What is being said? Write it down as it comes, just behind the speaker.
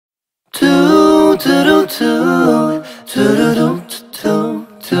두루두 두루두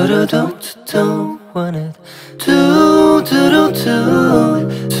두루두 want it 두루두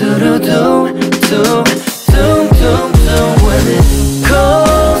두루두 둥둥둥 when it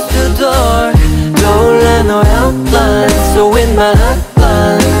calls the door 떠올라 너의 outline so in my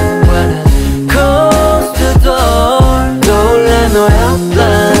hotline when it calls the door 떠올라 너의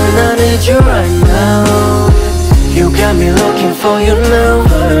outline I need you right now You got me looking for you now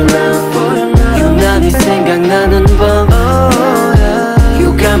유난히 생각나는 밤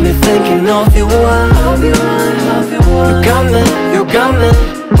You got me thinking of you You got me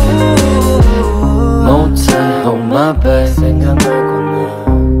못해 oh my babe 생각나구나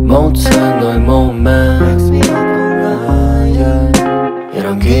못해 너의 몸에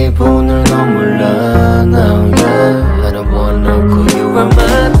이런 기분을 넌 몰라 now yeah I don't wanna call you are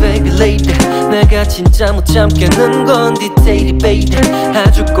my baby lady 내가 진짜 못 참겠는 건 디테일이 baby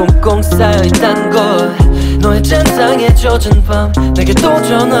아주 꽁꽁 쌓여있단 걸 너의 잔상에 젖은 밤 내게 또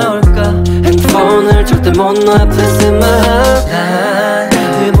전화 올까 핸드폰을 절대 못 놔 please in my hotline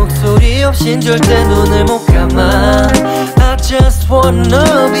네 목소리 없인 절대 눈을 못 감아 I just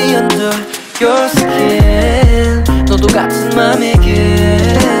wanna be under your skin 너도 같은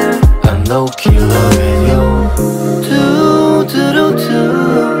맘이길 I'm low-key loving you 두루두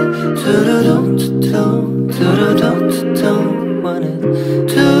두루두 두루두 want it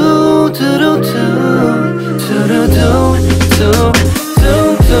두루두 두루두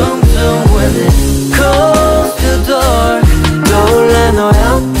둥둥둥 when it calls the door 떠올라 너의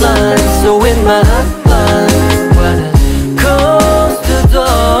outline so in my hotline when it calls the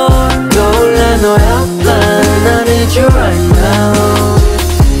door 떠올라 너의 outline I need you right now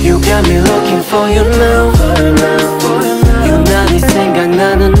You got me looking for you now 유난히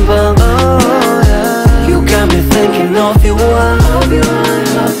생각나는 밤 You got me thinking of you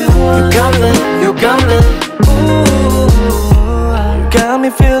You got me, you got me You got me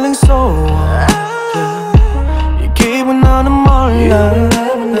feeling so 이 기분 너는 몰라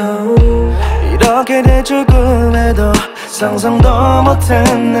이렇게 될 줄 꿈에도 상상도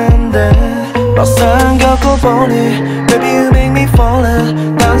못했는데 막상 겪어보니 Baby you make me fall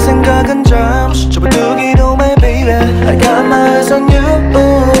in 난 생각은 잠시 접어두기로 my baby I got my eyes on you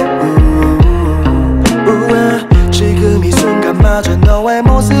지금 이 순간마저 너의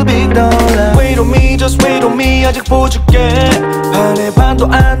모습이 떠올라 Wait on me just wait on me 아직 보줄게 반의 반도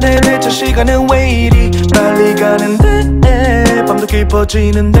안 돼 대체 시간은 왜 이리 빨리 가는데 밤도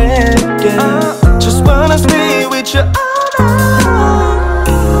깊어지는데 yeah. Just wanna stay with you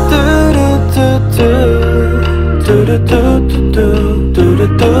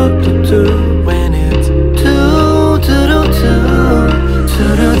When it's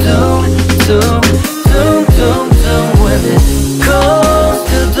when it calls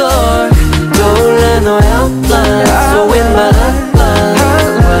the door 떠올라 너의 outline so in my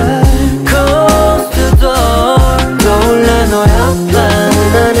hotline when it calls the door 떠올라 너의 outline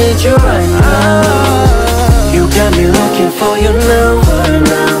I need you right now You got me looking for you now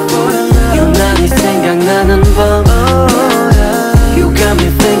유난히 생각나는 밤 You got me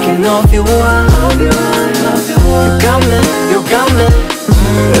thinking of you You got me, you got me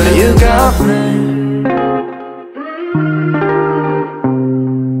You got me